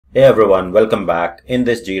Hey everyone, welcome back. In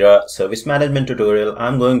this Jira Service Management tutorial,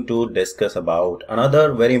 I'm going to discuss about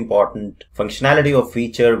another very important functionality or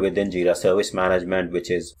feature within Jira Service Management,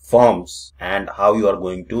 which is forms, and how you are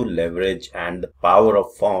going to leverage and the power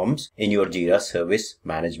of forms in your Jira Service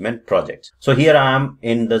Management projects. So here I am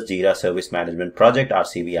in the Jira Service Management project,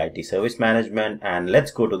 RCV IT Service Management, and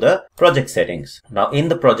let's go to the project settings. Now in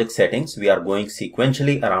the project settings, we are going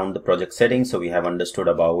sequentially around the project settings. So we have understood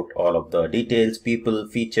about all of the details, people,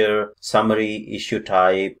 features, summary, issue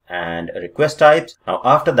type, and request types. Now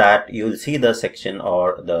after that, you'll see the section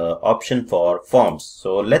or the option for forms.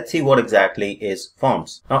 So let's see what exactly is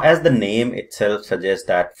forms. Now as the name itself suggests,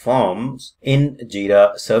 that forms in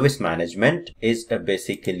Jira Service Management is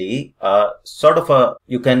basically a sort of a,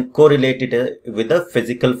 you can correlate it with a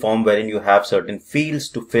physical form wherein you have certain fields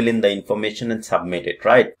to fill in the information and submit it,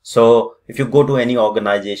 right? So if you go to any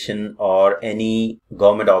organization or any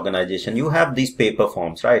government organization, you have these paper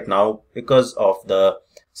forms, right? Now, because of the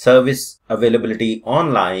service availability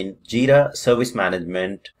online, Jira Service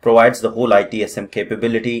Management provides the whole ITSM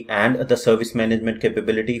capability and the service management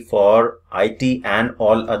capability for IT and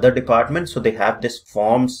all other departments. So they have this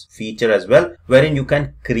forms feature as well, wherein you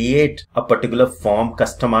can create a particular form,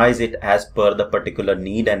 customize it as per the particular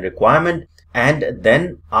need and requirement, and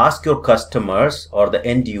then ask your customers or the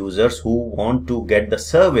end users who want to get the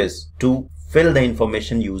service to fill the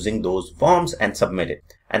information using those forms and submit it.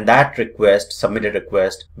 And that request, submitted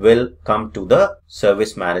request, will come to the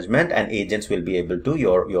service management, and agents will be able to,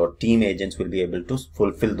 your team agents will be able to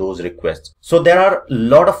fulfill those requests. So there are a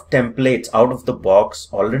lot of templates out of the box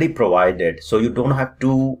already provided. So you don't have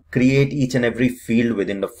to create each and every field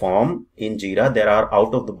within the form in Jira. There are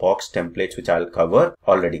out of the box templates, which I'll cover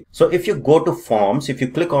already. So if you go to forms, if you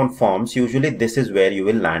click on forms, usually this is where you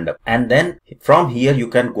will land up. And then from here, you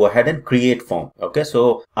can go ahead and create form. Okay.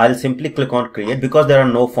 So I'll simply click on create because there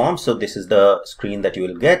are no forms. So this is the screen that you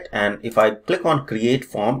will get. And if I click on create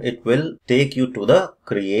form, it will take you to the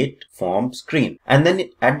create form screen. And then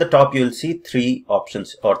at the top, you will see three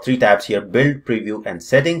options or three tabs here: build, preview, and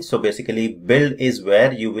settings. So basically build is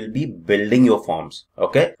where you will be building your forms.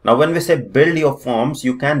 Okay. Now when we say build your forms,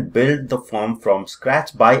 you can build the form from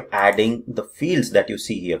scratch by adding the fields that you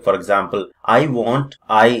see here. For example,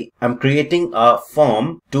 I am creating a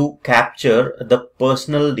form to capture the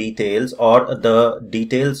personal details or the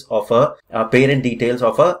details of a parent details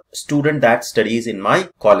of a student that studies in my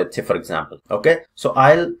college, say for example. Okay. So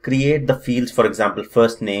I'll create the fields, for example,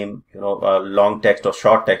 first name, long text or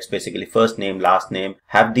short text, basically first name, last name,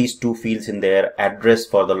 have these two fields in there, address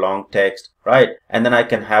for the long text, right? And then I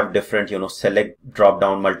can have different, select drop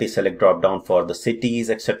down, multi-select drop down for the cities,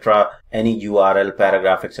 etc., any URL,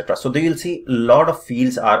 paragraph, etc. So you'll see a lot of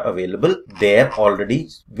fields are available there already,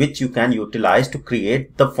 which you can utilize to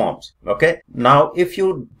create the forms. Okay. Now, if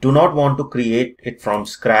you do not want to create it from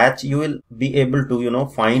scratch, you will be able to,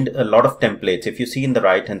 find a lot of templates. If you see in the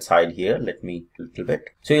right hand side here, let me a little bit.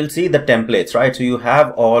 So you'll see the templates, right? So you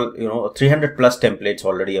have all, 300 plus templates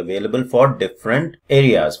already available for different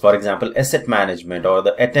areas. For example, asset management or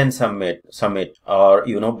the attend summit or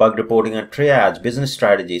bug reporting and triage, business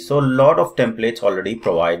strategy. So a lot of templates already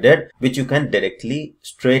provided, which you can directly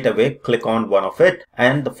straight away click on one of it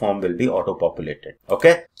and the form will be auto populated.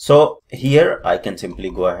 Okay. So here I can simply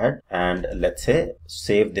go ahead and let's say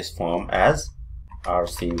save this form as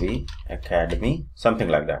RCV Academy, something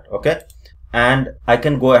like that. Okay. And I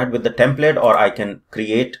can go ahead with the template, or I can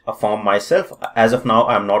create a form myself. As of now,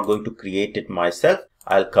 I'm not going to create it myself.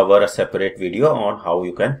 I'll cover a separate video on how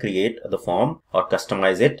you can create the form or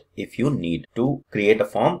customize it if you need to create a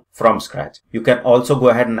form from scratch. You can also go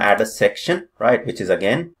ahead and add a section, right, which is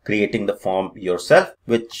again creating the form yourself,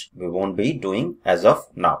 which we won't be doing as of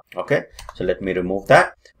now. Okay, so let me remove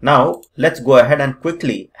that. Now let's go ahead and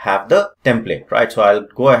quickly have the template, right? So I'll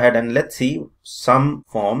go ahead and let's see some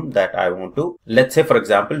form that I want to. Let's say, for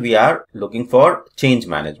example, we are looking for change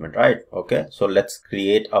management, right? Okay, so let's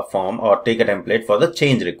create a form or take a template for the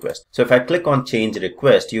change request. So if I click on change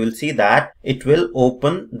request, you will see that it will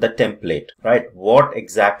open the template, right? What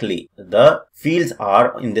exactly the fields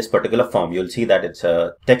are in this particular form. You'll see that it's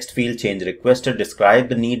a text field, change requested, describe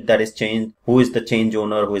the need that is changed, who is the change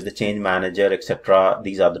owner, who is the change manager, etc.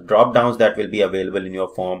 These are the drop downs that will be available in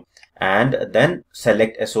your form. And then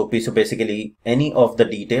select SOP. So basically any of the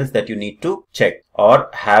details that you need to check or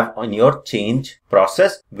have on your change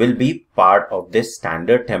process will be part of this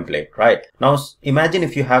standard template, right? Now imagine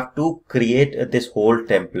if you have to create this whole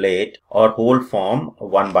template or whole form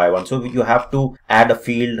one by one. So you have to add a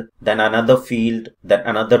field, then another field, then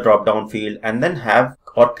another drop down field, and then have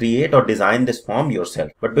or create or design this form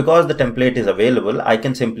yourself. But because the template is available, I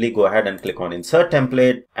can simply go ahead and click on insert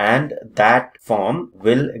template, and that form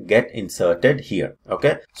will get inserted here.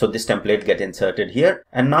 Okay, so this template get inserted here,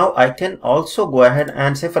 and now I can also go ahead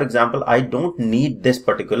and say, for example, I don't need this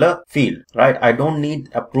particular field, right? I don't need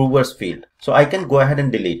approvers field, so I can go ahead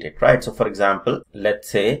and delete it, right? So for example, let's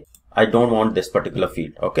say I don't want this particular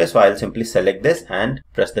field. Okay, so I'll simply select this and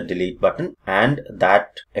press the delete button, and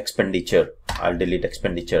that expenditure, I'll delete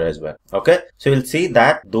expenditure as well. Okay, so you'll see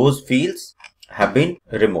that those fields have been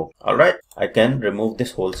removed. All right, I can remove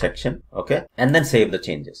this whole section. Okay, and then save the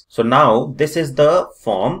changes. So now this is the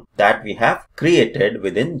form that we have created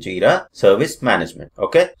within Jira Service Management.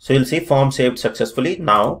 Okay, so you'll see form saved successfully.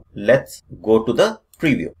 Now let's go to the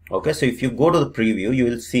preview. Okay, so if you go to the preview, you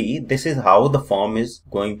will see this is how the form is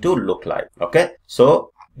going to look like. Okay,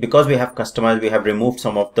 so because we have customized, we have removed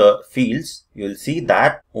some of the fields, you will see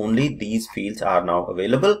that only these fields are now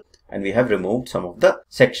available, and we have removed some of the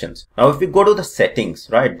sections. Now if we go to the settings,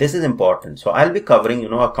 right, this is important. So I'll be covering,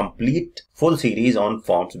 a complete full series on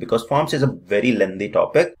forms, because forms is a very lengthy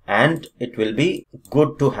topic, and it will be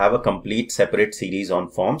good to have a complete separate series on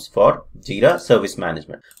forms for Jira Service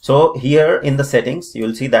Management. So here in the settings, you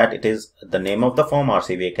will see that it is the name of the form,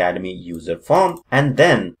 RCV Academy user form, and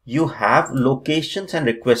then you have locations and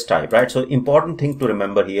request type, right? So important thing to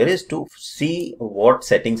remember here is to see what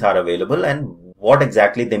settings are available and what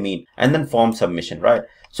exactly they mean, and then form submission, right?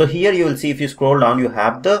 So here you will see, if you scroll down, you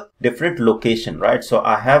have the different location, right? So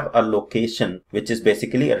I have a location which is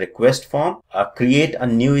basically a request form, create a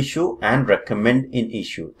new issue, and recommend in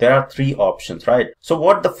issue. There are three options, right? So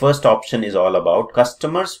what the first option is all about,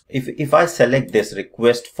 customers, if I select this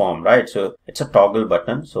request form, right? So it's a toggle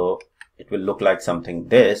button, so it will look like something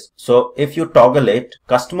this. So if you toggle it,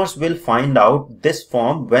 customers will find out this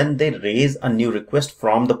form when they raise a new request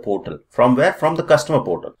from the portal. From where? From the customer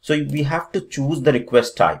portal. So we have to choose the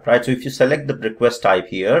request type, right? So if you select the request type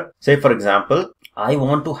here, say for example, I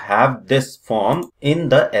want to have this form in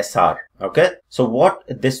the SR. Okay, so what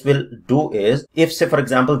this will do is, if say for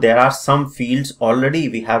example, there are some fields already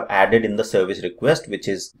we have added in the service request, which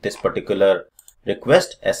is this particular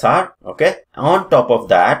request SR. Okay, on top of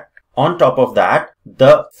that,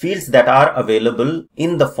 the fields that are available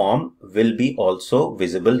in the form will be also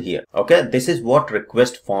visible here. Okay, this is what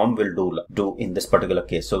request form will do in this particular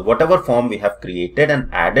case. So whatever form we have created and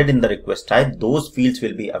added in the request type, those fields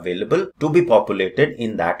will be available to be populated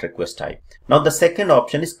in that request type. Now the second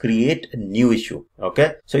option is create a new issue.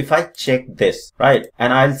 Okay, so if I check this, right,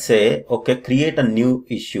 and I'll say, okay, create a new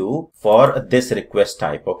issue for this request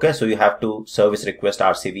type. Okay, so you have to service request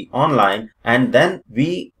RCV online, and then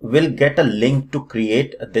we will get a link to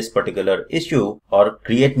create this particular issue or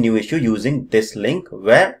create new issue using this link,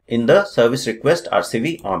 where in the service request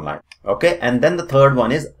RCV online. Okay, and then the third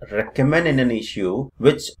one is recommend in an issue,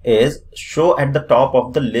 which is show at the top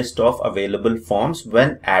of the list of available forms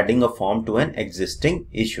when adding a form to an existing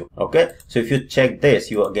issue. Okay, so if you check this,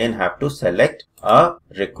 you again have to select a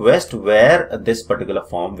request where this particular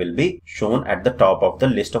form will be shown at the top of the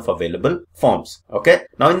list of available forms. Okay,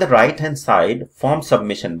 now in the right hand side, form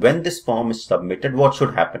submission. When this form is submitted, what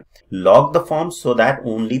should happen? Log the form so that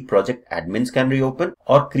only project admins can reopen,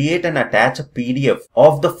 or create and attach a PDF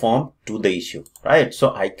of the form to the issue, right?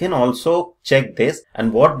 So I can also check this,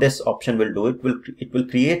 and what this option will do, it will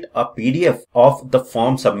create a PDF of the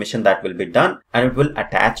form submission that will be done, and it will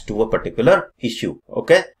attach to a particular issue.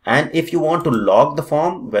 Okay, and if you want to log the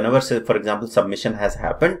form, whenever, say for example, submission has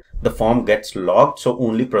happened, the form gets logged, so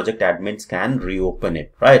only project admins can reopen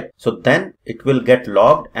it, right? So then it will get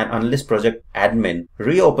logged, and unless project admin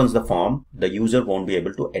reopens the form, the user won't be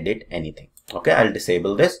able to edit anything. Okay, I'll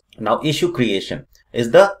disable this. Now issue creation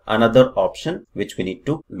is the another option which we need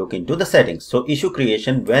to look into the settings. So issue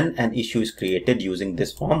creation, when an issue is created using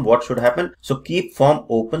this form, what should happen? So keep form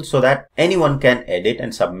open so that anyone can edit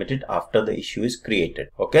and submit it after the issue is created.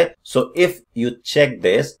 Okay, so if you check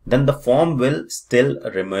this, then the form will still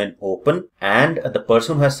remain open, and the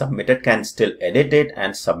person who has submitted can still edit it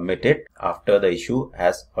and submit it after the issue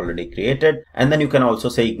has already created. And then you can also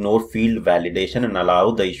say ignore field validation and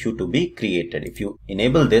allow the issue to be created. If you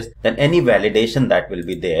enable this, then any validation that will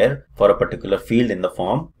be there for a particular field in the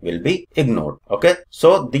form will be ignored. Okay,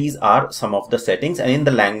 so these are some of the settings, and in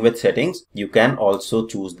the language settings, you can also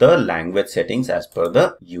choose the language settings as per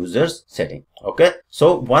the user's setting. Okay,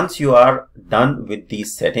 so once you are done with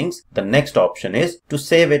these settings, the next option is to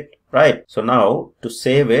save it, right? So now to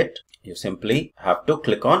save it, you simply have to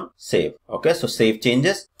click on save. Okay, so save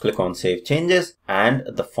changes, click on save changes, and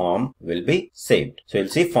the form will be saved. So you'll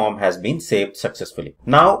see form has been saved successfully.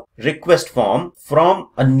 Now request form from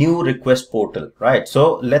a new request portal, right?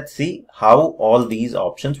 So let's see how all these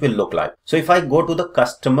options will look like. So if I go to the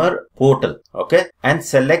customer portal, okay, and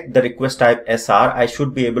select the request type SR, I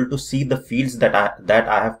should be able to see the fields that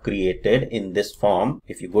I have created in this form.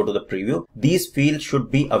 If you go to the preview, these fields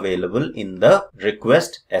should be available in the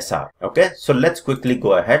request SR. Okay, so let's quickly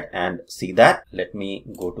go ahead and see that. Let me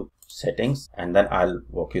go to settings and then I'll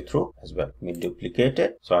walk you through as well. Let me duplicate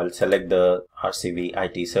it. So I'll select the RCV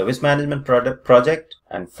IT Service Management project,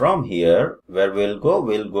 and from here where we'll go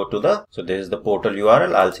to the, so this is the portal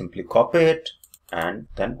URL. I'll simply copy it and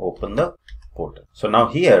then open the portal. So now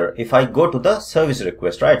here, if I go to the service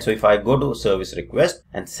request, right? So if I go to service request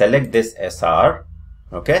and select this SR,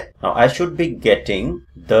 okay, now I should be getting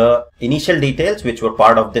the initial details which were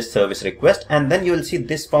part of this service request, and then you will see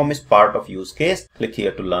this form is part of use case. Click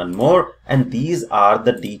here to learn more, and these are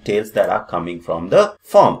the details that are coming from the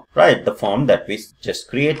form, right? The form that we just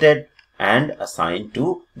created and assigned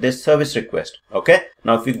to this service request. Okay,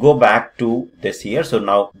 now if we go back to this here, so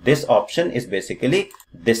now this option is basically,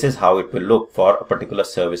 this is how it will look for a particular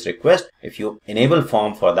service request. If you enable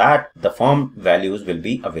form for that, the form values will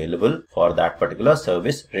be available for that particular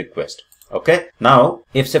service request. Okay, now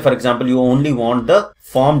if say for example you only want the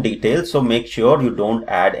form details, so make sure you don't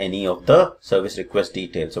add any of the service request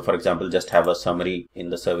details. So for example, just have a summary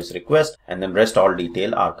in the service request, and then rest all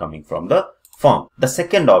detail are coming from the form. The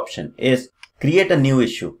second option is create a new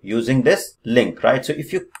issue using this link, right? So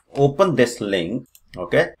if you open this link,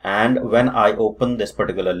 okay, and when I open this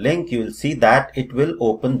particular link, you will see that it will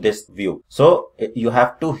open this view. So you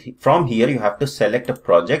have to, from here you have to select a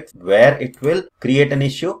project where it will create an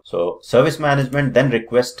issue. So service management, then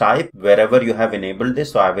request type, wherever you have enabled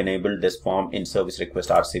this. So I've enabled this form in service request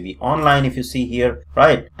RCV online, if you see here,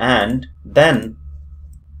 right? And then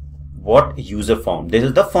what user form, this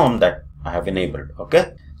is the form that I have enabled.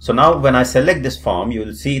 Okay, so now when I select this form, you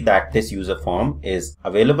will see that this user form is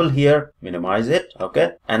available here. Minimize it.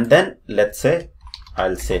 Okay, and then let's say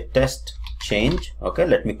I'll say test change. Okay,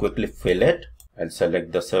 let me quickly fill it. I'll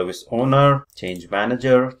select the service owner, change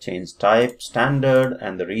manager, change type, standard,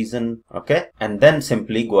 and the reason. Okay, and then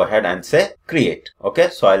simply go ahead and say create. Okay,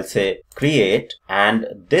 so I'll say create, and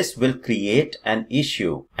this will create an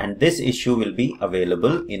issue, and this issue will be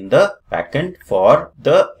available in the backend for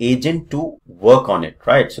the agent to work on it,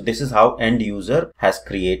 right? So this is how end user has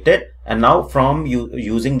created, and now from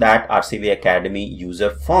using that RCV Academy user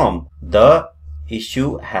form, the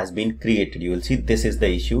issue has been created. You will see this is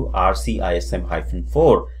the issue,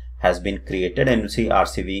 RCISM-4 has been created, and you'll see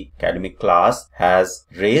RCV Academy class has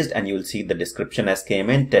raised, and you will see the description has came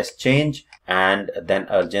in, test change, and then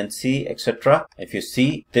urgency, etc. If you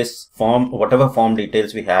see this form, whatever form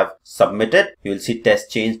details we have submitted, you will see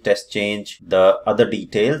test change, the other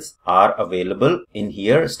details are available in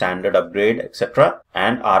here, standard upgrade, etc.,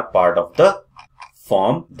 and are part of the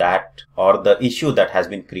form that, or the issue that has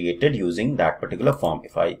been created using that particular form.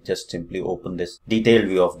 If I just simply open this detailed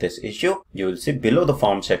view of this issue, you will see below the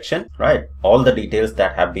form section, right, all the details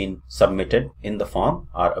that have been submitted in the form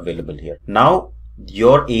are available here. Now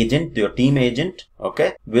your agent, your team agent,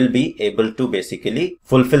 okay, will be able to basically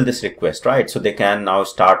fulfill this request, right? So they can now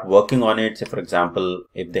start working on it. Say for example,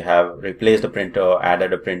 if they have replaced a printer or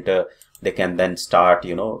added a printer, they can then start,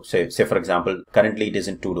 you know, say for example, currently it is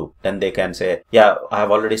in to do, then they can say, yeah, I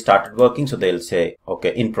have already started working. So they'll say,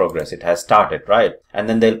 okay, in progress, it has started, right? And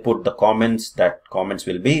then they'll put the comments, that comments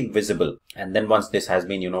will be visible. And then once this has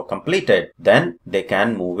been, you know, completed, then they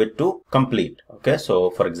can move it to complete. Okay,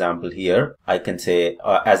 so for example, here I can say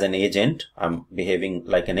as an agent, I'm behaving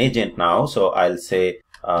like an agent now. So I'll say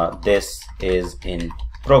this is in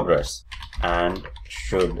progress and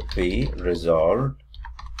should be resolved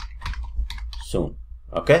soon.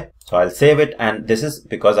 Okay, so I'll save it, and this is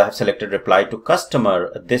because I have selected reply to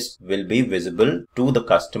customer. This will be visible to the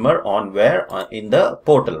customer on where in the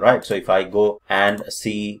portal, right? So if I go and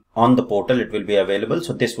see on the portal, it will be available.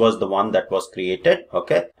 So this was the one that was created.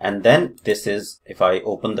 Okay, and then this is, if I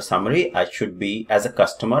open the summary, I should be, as a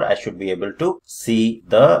customer, I should be able to see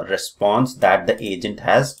the response that the agent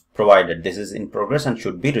has provided. This is in progress and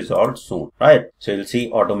should be resolved soon, right? So you'll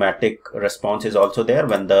see automatic response is also there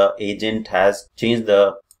when the agent has changed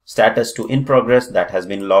the status to in progress. That has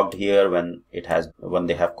been logged here when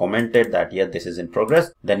they have commented that, yeah, this is in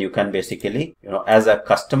progress. Then you can basically, you know, as a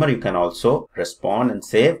customer, you can also respond and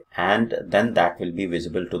save, and then that will be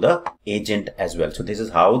visible to the agent as well. So this is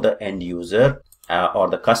how the end user or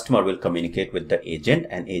the customer will communicate with the agent,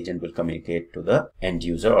 and agent will communicate to the end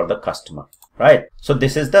user or the customer. Right. So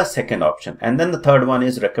this is the second option. And then the third one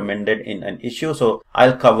is recommended in an issue. So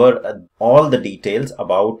I'll cover all the details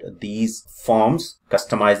about these forms,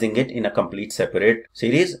 customizing it in a complete separate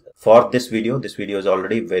series for this video. This video is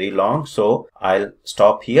already very long, so I'll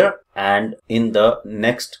stop here. And in the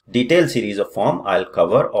next detailed series of form, I'll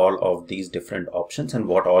cover all of these different options and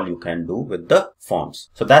what all you can do with the forms.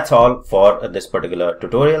 So that's all for this particular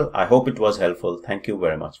tutorial. I hope it was helpful. Thank you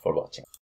very much for watching.